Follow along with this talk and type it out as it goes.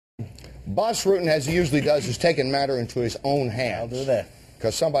Bas Rutten, as he usually does, has taken matter into his own hands. I'll do that.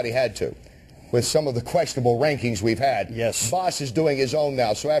 Because somebody had to. With some of the questionable rankings we've had. Yes. Bas is doing his own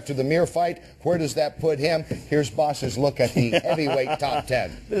now. So after the Mir fight, where does that put him? Here's Bas's look at the heavyweight top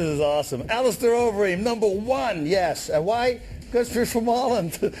 10. This is awesome. Alistair Overeem, number 1, yes. And why? Because he's from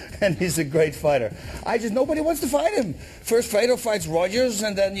Holland, and he's a great fighter. Nobody wants to fight him. First, Fedor fights Rogers,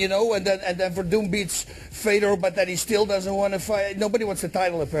 and then, and then Verdum beats Fedor, but then he still doesn't want to fight. Nobody wants the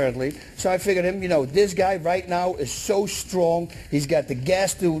title, apparently. So I figured him, this guy right now is so strong. He's got the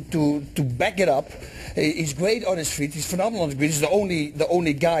gas to back it up. He's great on his feet. He's phenomenal on his feet. He's the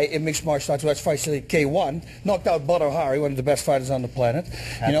only guy in mixed martial arts who has fights K1. Knocked out Badr Hari, one of the best fighters on the planet.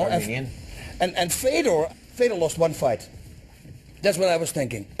 And Fedor lost 1 fight. That's what I was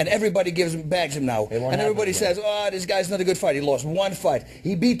thinking. And everybody bags him now. And everybody says, oh, this guy's not a good fighter. He lost 1 fight.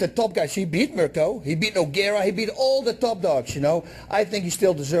 He beat the top guys. He beat Mirko. He beat Nogueira. He beat all the top dogs, I think he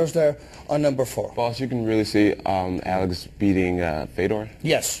still deserves there on number 4. Boss, you can really see Alex beating Fedor?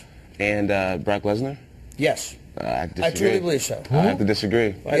 Yes. And Brock Lesnar? Yes. I truly believe so. I have to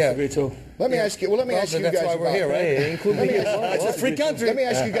disagree. I disagree too. Let me ask you. Well, let me ask you guys that's why we're here, right? It's a free country. Let me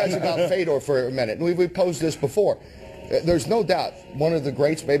ask you guys about Fedor for a minute. We've posed this before. There's no doubt one of the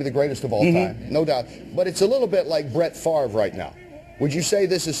greats, maybe the greatest of all time, no doubt. But it's a little bit like Brett Favre right now. Would you say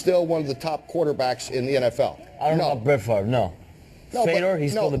this is still one of the top quarterbacks in the NFL? I don't know about Brett Favre, no. Fedor,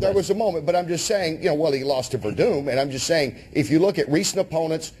 he's still the best. There was a moment, but I'm just saying, well, he lost to Verdum, and I'm just saying, if you look at recent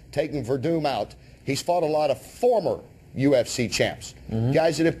opponents taking Verdum out, he's fought a lot of former UFC champs,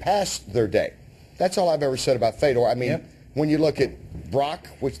 guys that have passed their day. That's all I've ever said about Fedor. I mean, when you look at Brock,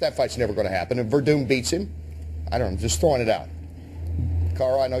 which that fight's never going to happen, and Verdum beats him, I don't know, just throwing it out.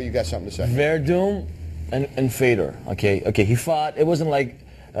 Carl, I know you got something to say. Verdum and Fedor, okay, he fought. It wasn't like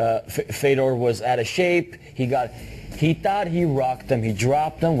Fedor was out of shape. He thought he rocked him. He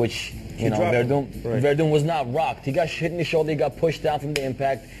dropped him, which, Verdum was not rocked. He got hit in the shoulder. He got pushed down from the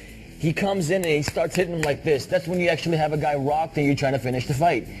impact. He comes in and he starts hitting him like this. That's when you actually have a guy rocked and you're trying to finish the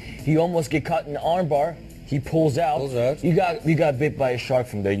fight. He almost get caught in the armbar. He pulls out. You got bit by a shark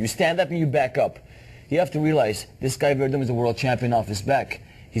from there. You stand up and you back up. You have to realize this guy Verdum is a world champion off his back.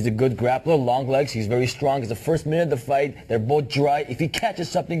 He's a good grappler, long legs. He's very strong. It's the first minute of the fight. They're both dry. If he catches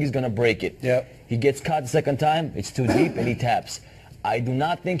something, he's going to break it. He gets caught the second time. It's too deep, and he taps. I do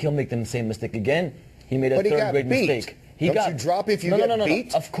not think he'll make the same mistake again. He made a third great mistake. Don't you drop if you get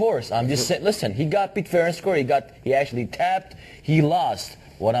beat? No. Of course. I'm just saying, listen, he got beat fair and square. He actually tapped. He lost.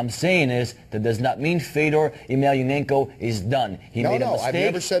 What I'm saying is that does not mean Fedor Emelianenko is done. He made a mistake. I've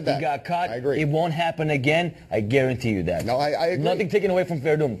never said that. He got caught. I agree. It won't happen again. I guarantee you that. No, I agree. Nothing taken away from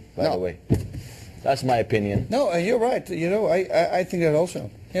Verdum, by the way. That's my opinion. No, you're right. I think that also.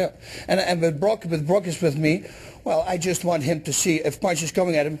 Yeah. And with Brock is with me. Well, I just want him to see if punch is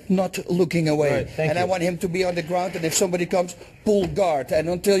coming at him, not looking away. Right, I want him to be on the ground, and if somebody comes, pull guard. And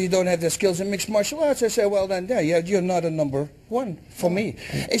until you don't have the skills in mixed martial arts, I say, well, then, you're not a number 1 for me.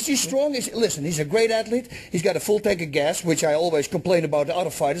 Is he strong? Listen, he's a great athlete. He's got a full tank of gas, which I always complain about the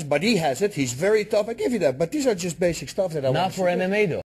other fighters, but he has it. He's very tough. I give you that. But these are just basic stuff that I want to Not for MMA, though.